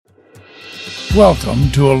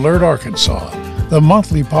Welcome to Alert Arkansas, the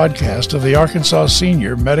monthly podcast of the Arkansas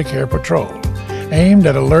Senior Medicare Patrol, aimed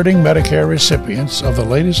at alerting Medicare recipients of the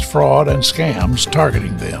latest fraud and scams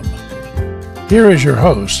targeting them. Here is your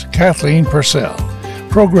host, Kathleen Purcell,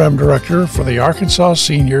 Program Director for the Arkansas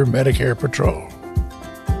Senior Medicare Patrol.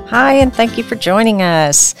 Hi, and thank you for joining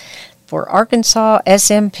us for Arkansas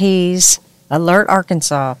SMP's Alert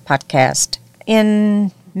Arkansas podcast.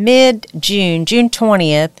 In mid-June, June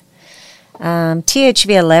 20th,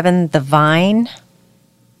 THV11 The Vine,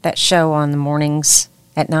 that show on the mornings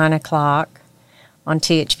at 9 o'clock on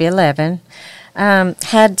THV11,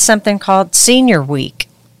 had something called Senior Week.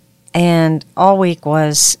 And all week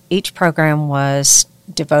each program was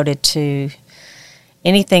devoted to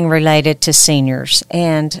anything related to seniors.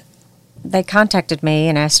 And they contacted me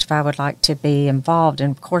and asked if I would like to be involved. And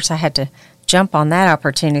of course I had to jump on that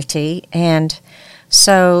opportunity. And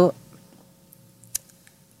so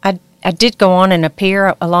I did go on and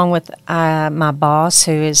appear along with my boss,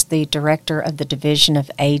 who is the director of the Division of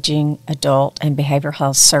Aging, Adult, and Behavioral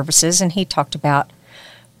Health Services, and he talked about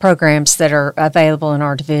programs that are available in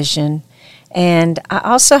our division. And I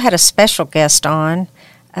also had a special guest on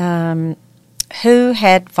who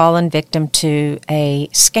had fallen victim to a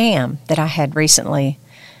scam that I had recently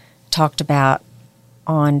talked about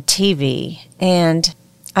on TV. And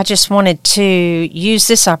I just wanted to use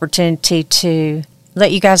this opportunity to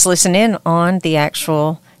let you guys listen in on the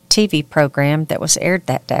actual TV program that was aired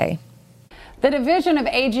that day. The Division of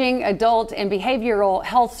Aging, Adult, and Behavioral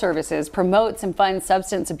Health Services promotes and funds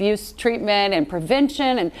substance abuse treatment and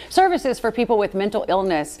prevention and services for people with mental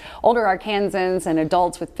illness, older Arkansans, and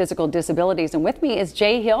adults with physical disabilities. And with me is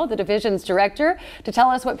Jay Hill, the division's director, to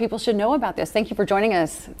tell us what people should know about this. Thank you for joining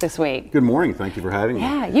us this week. Good morning. Thank you for having me.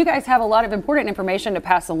 Yeah, you guys have a lot of important information to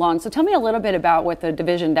pass along. So tell me a little bit about what the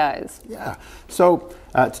division does. Yeah. So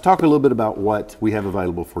to talk a little bit about what we have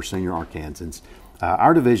available for senior Arkansans.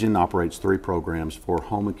 Our division operates 3 programs for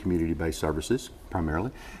home and community-based services,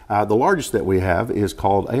 primarily. The largest that we have is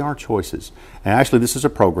called AR Choices. And actually, this is a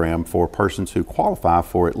program for persons who qualify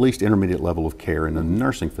for at least intermediate level of care in a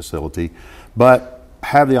nursing facility, but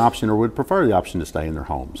have the option or would prefer the option to stay in their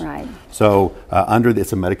homes. Right. So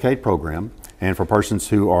it's a Medicaid program, and for persons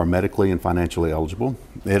who are medically and financially eligible,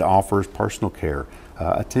 it offers personal care,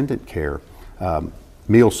 attendant care,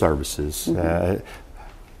 meal services,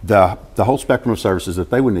 the whole spectrum of services that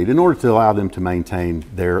they would need in order to allow them to maintain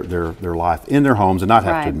their life in their homes and not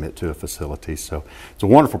have to admit to a facility. So it's a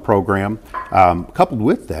wonderful program. Coupled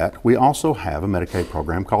with that, we also have a Medicaid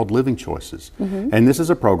program called Living Choices. And this is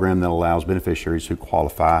a program that allows beneficiaries who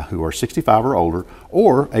qualify who are 65 or older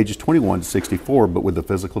or ages 21 to 64 but with a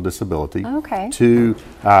physical disability to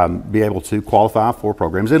be able to qualify for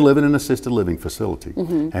programs and live in an assisted living facility.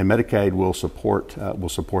 And Medicaid will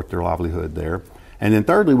support their livelihood there. And then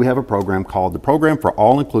thirdly, we have a program called the Program for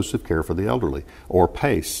All-Inclusive Care for the Elderly, or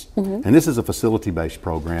PACE. And this is a facility-based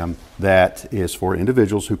program that is for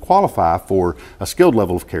individuals who qualify for a skilled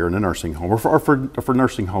level of care in a nursing home or for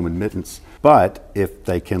nursing home admittance. But if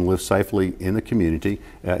they can live safely in the community,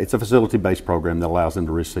 it's a facility-based program that allows them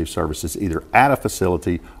to receive services either at a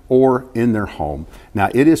facility or in their home. Now,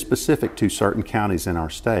 it is specific to certain counties in our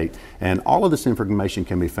state, and all of this information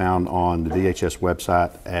can be found on the DHS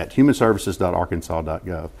website at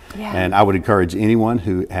humanservices.arkansas.gov. And I would encourage anyone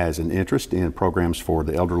who has an interest in programs for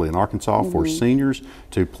the elderly in Arkansas, for seniors,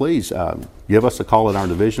 to please give us a call at our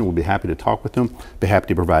division. We'll be happy to talk with them, be happy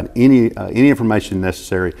to provide any information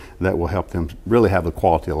necessary that will help them really have the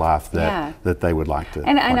quality of life that they would like to.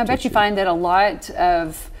 And I bet you find that a lot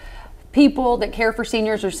of people that care for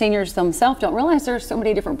seniors or seniors themselves don't realize there's so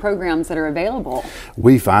many different programs that are available.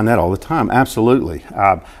 We find that all the time, absolutely.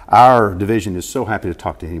 Our division is so happy to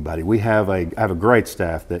talk to anybody. We have a great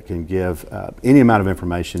staff that can give any amount of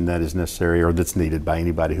information that is necessary or that's needed by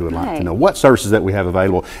anybody who would like to know what services that we have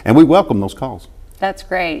available, and we welcome those calls. That's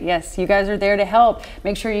great. Yes, you guys are there to help.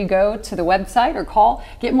 Make sure you go to the website or call,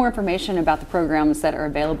 get more information about the programs that are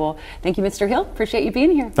available. Thank you, Mr. Hill. Appreciate you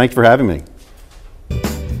being here. Thank you for having me.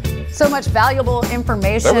 So much valuable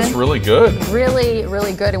information. That was really good. Really,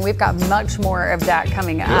 really good. And we've got much more of that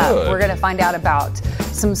coming up. We're going to find out about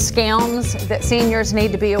some scams that seniors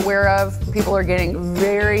need to be aware of. People are getting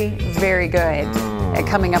very, very good at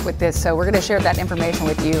coming up with this. So we're going to share that information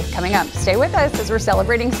with you coming up. Stay with us as we're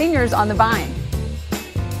celebrating seniors on The Vine.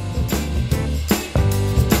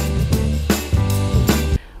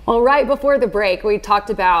 Well, right before the break, we talked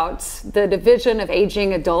about the Division of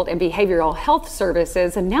Aging, Adult, and Behavioral Health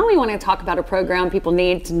Services, and now we want to talk about a program people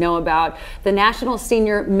need to know about, the National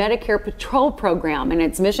Senior Medicare Patrol Program, and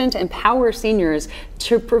its mission to empower seniors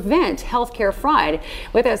to prevent healthcare fraud.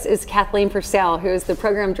 With us is Kathleen Purcell, who is the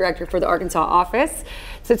Program Director for the Arkansas office,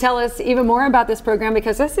 to tell us even more about this program,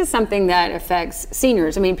 because this is something that affects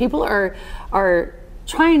seniors. I mean, people are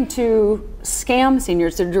trying to scam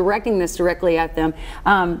seniors. They're directing this directly at them.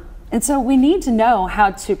 And so we need to know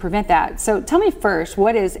how to prevent that. So tell me first,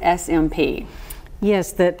 what is SMP?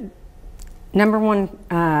 Yes, the number one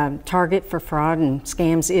target for fraud and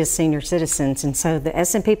scams is senior citizens. And so the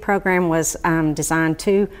SMP program was designed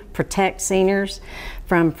to protect seniors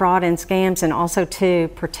from fraud and scams, and also to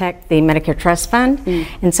protect the Medicare Trust Fund.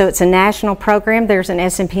 And so it's a national program. There's an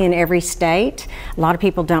SMP in every state. A lot of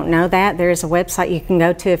people don't know that. There is a website you can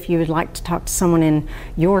go to if you would like to talk to someone in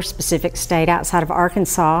your specific state outside of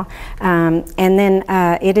Arkansas. And then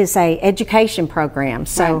it is a education program.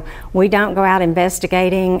 So we don't go out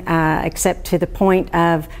investigating except to the point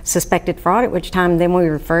of suspected fraud, at which time then we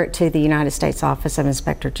refer it to the United States Office of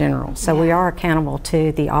Inspector General. So we are accountable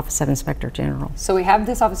to the Office of Inspector General. So we have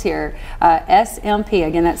this office here, SMP,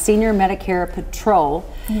 again, that's Senior Medicare Patrol.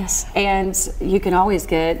 Yes. And you can always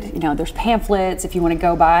get, there's pamphlets if you want to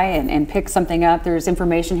go by and pick something up. There's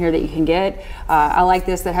information here that you can get. I like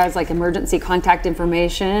this that has like emergency contact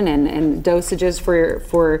information and dosages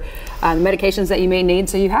for medications that you may need.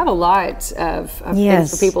 So you have a lot of things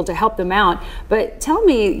for people to help them out. But tell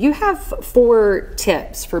me, you have 4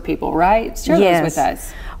 tips for people, right? Share those with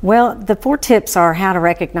us. Well, the 4 tips are how to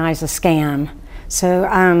recognize a scam. So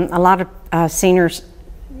a lot of seniors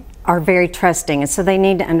are very trusting, and so they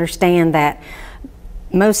need to understand that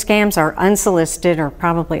most scams are unsolicited, or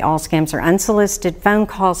probably all scams are unsolicited. Phone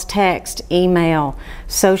calls, text, email,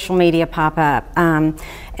 social media pop up.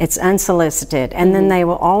 It's unsolicited. And then they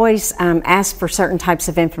will always ask for certain types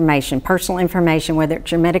of information, personal information, whether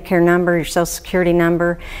it's your Medicare number, your Social Security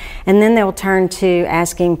number. And then they'll turn to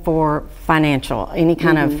asking for financial, any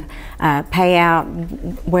kind of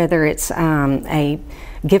payout, whether it's a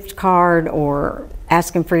gift card or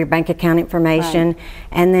asking for your bank account information.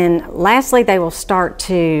 And then lastly, they will start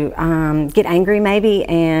to get angry maybe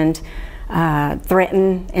and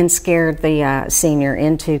threaten and scare the senior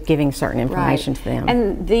into giving certain information to them.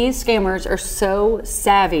 And these scammers are so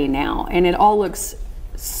savvy now, and it all looks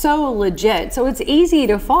so legit. So it's easy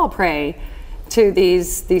to fall prey to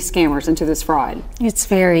these scammers and to this fraud. It's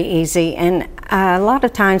very easy, and a lot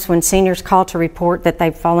of times when seniors call to report that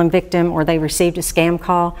they've fallen victim or they received a scam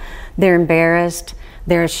call, they're embarrassed,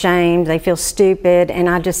 they're ashamed, they feel stupid, and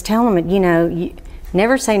I just tell them,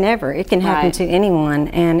 never say never. It can happen to anyone,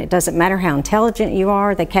 and it doesn't matter how intelligent you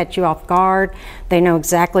are. They catch you off guard. They know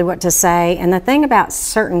exactly what to say. And the thing about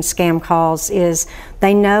certain scam calls is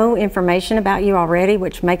they know information about you already,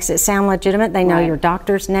 which makes it sound legitimate. They know your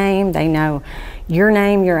doctor's name. They know your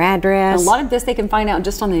name, your address. And a lot of this they can find out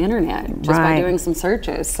just on the internet, just by doing some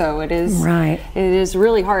searches. So it is it is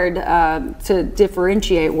really hard to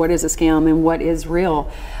differentiate what is a scam and what is real.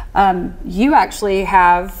 You actually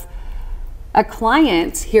have a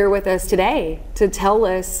client here with us today to tell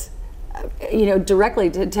us, directly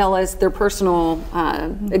to tell us their personal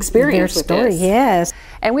experience with this. Yes.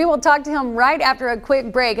 And we will talk to him right after a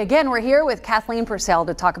quick break. Again, we're here with Kathleen Purcell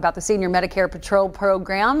to talk about the Senior Medicare Patrol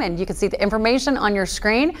Program, and you can see the information on your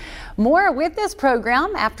screen. More with this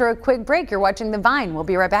program after a quick break. You're watching The Vine. We'll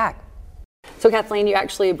be right back. So Kathleen, you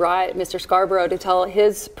actually brought Mr. Scarborough to tell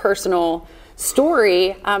his personal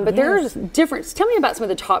story, but there's difference. Tell me about some of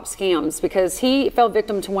the top scams, because he fell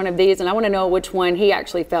victim to one of these, and I want to know which one he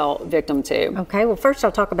actually fell victim to. Okay, well, first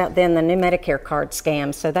I'll talk about then the new Medicare card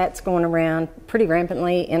scam. So that's going around pretty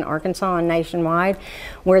rampantly in Arkansas and nationwide,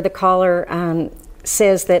 where the caller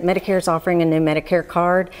says that Medicare is offering a new Medicare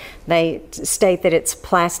card. They state that it's a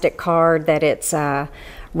plastic card, that it's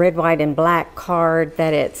red, white, and black card,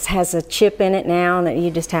 that it has a chip in it now, and that you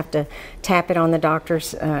just have to tap it on the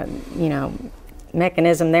doctor's,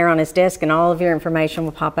 mechanism there on his desk, and all of your information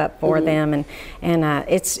will pop up for them. And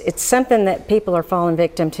it's something that people are falling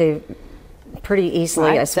victim to pretty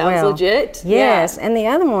easily as well. Sounds legit. Yes, and the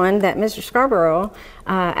other one that Mr. Scarborough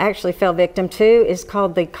actually fell victim to is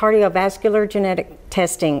called the cardiovascular genetic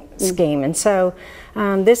testing scheme. And so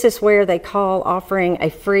this is where they call offering a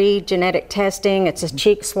free genetic testing. It's a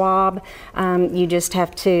cheek swab. You just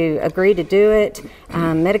have to agree to do it.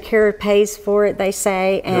 Medicare pays for it, they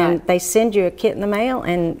say, and they send you a kit in the mail,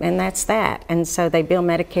 and that's that. And so they bill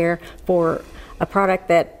Medicare for a product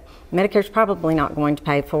that Medicare's probably not going to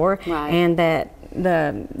pay for, Right. and that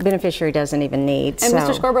the beneficiary doesn't even need. And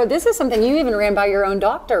Mr. Scarborough, this is something you even ran by your own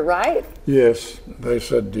doctor, right? Yes, they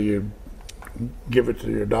said, do you give it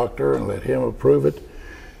to your doctor and let him approve it?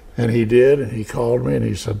 And he did, and he called me and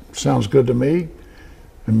he said, sounds good to me,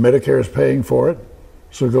 and Medicare is paying for it,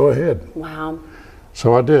 so go ahead. Wow.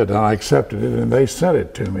 So I did, and I accepted it, and they sent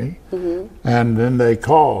it to me. And then they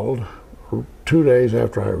called 2 days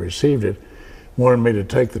after I received it, wanted me to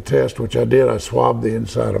take the test, which I did. I swabbed the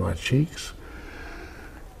inside of my cheeks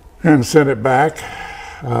and sent it back,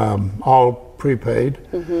 all prepaid.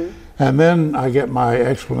 And then I get my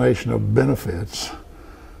explanation of benefits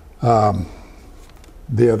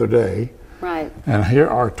the other day. Right. And here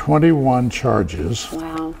are 21 charges.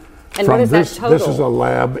 Wow. And From what is this, that total? This is a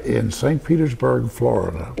lab in St. Petersburg,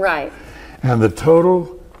 Florida. Right. And the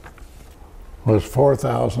total was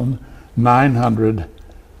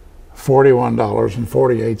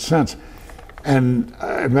 $4,941.48. And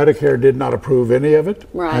Medicare did not approve any of it,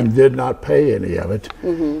 Right. and did not pay any of it.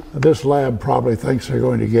 This lab probably thinks they're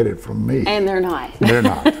going to get it from me. And they're not. They're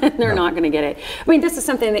not. They're not going to get it. I mean, this is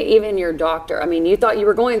something that even your doctor, I mean, you thought you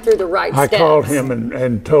were going through the right I steps. called him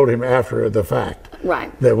and told him after the fact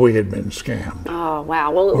Right. that we had been scammed. Oh,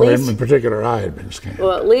 wow. Well, at Or least in particular, I had been scammed.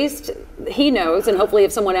 Well, at least he knows, and hopefully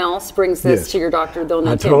if someone else brings this Yes. to your doctor, they'll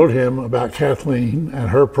know I too. told him about Kathleen and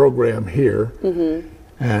her program here,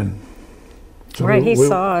 and so Right, he we-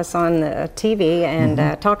 saw us on the TV and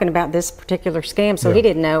talking about this particular scam, so he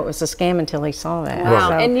didn't know it was a scam until he saw that.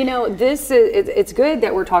 Wow, So- and you know, this is, it's good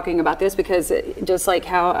that we're talking about this because just like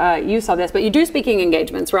how you saw this, but you do speaking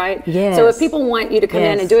engagements, right? Yes. So if people want you to come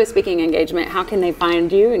in Yes. and do a speaking engagement, how can they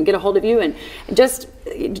find you and get a hold of you and just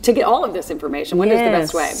to get all of this information? What is the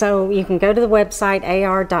best way? So you can go to the website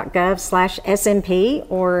ar.gov/SMP,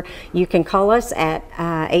 or you can call us at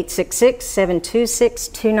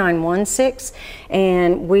 866-726-2916,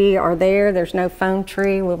 and we are there. There's no phone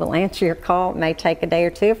tree. We will answer your call. It may take a day or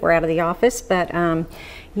two if we're out of the office, but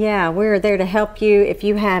yeah, we're there to help you. If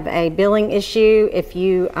you have a billing issue, if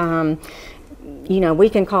you we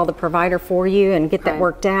can call the provider for you and get that Right.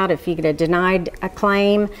 worked out. If you get denied a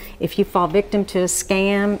claim, if you fall victim to a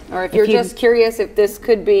scam, Or if you're just curious if this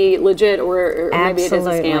could be legit or maybe it is a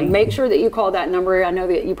Absolutely. scam, make sure that you call that number. I know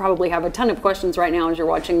that you probably have a ton of questions right now as you're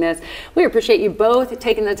watching this. We appreciate you both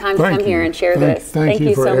taking the time to Thank come here you. and share Thank- this. thank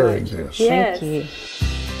you for so airing much. this. Yes. Thank you.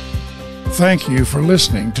 Thank you for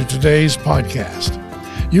listening to today's podcast.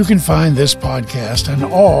 You can find this podcast and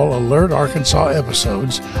all Alert Arkansas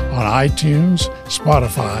episodes on iTunes,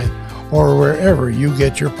 Spotify, or wherever you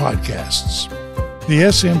get your podcasts. The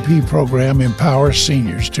SMP program empowers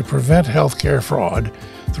seniors to prevent healthcare fraud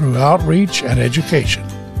through outreach and education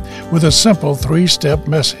with a simple 3-step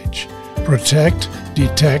message: protect,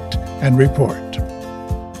 detect, and report.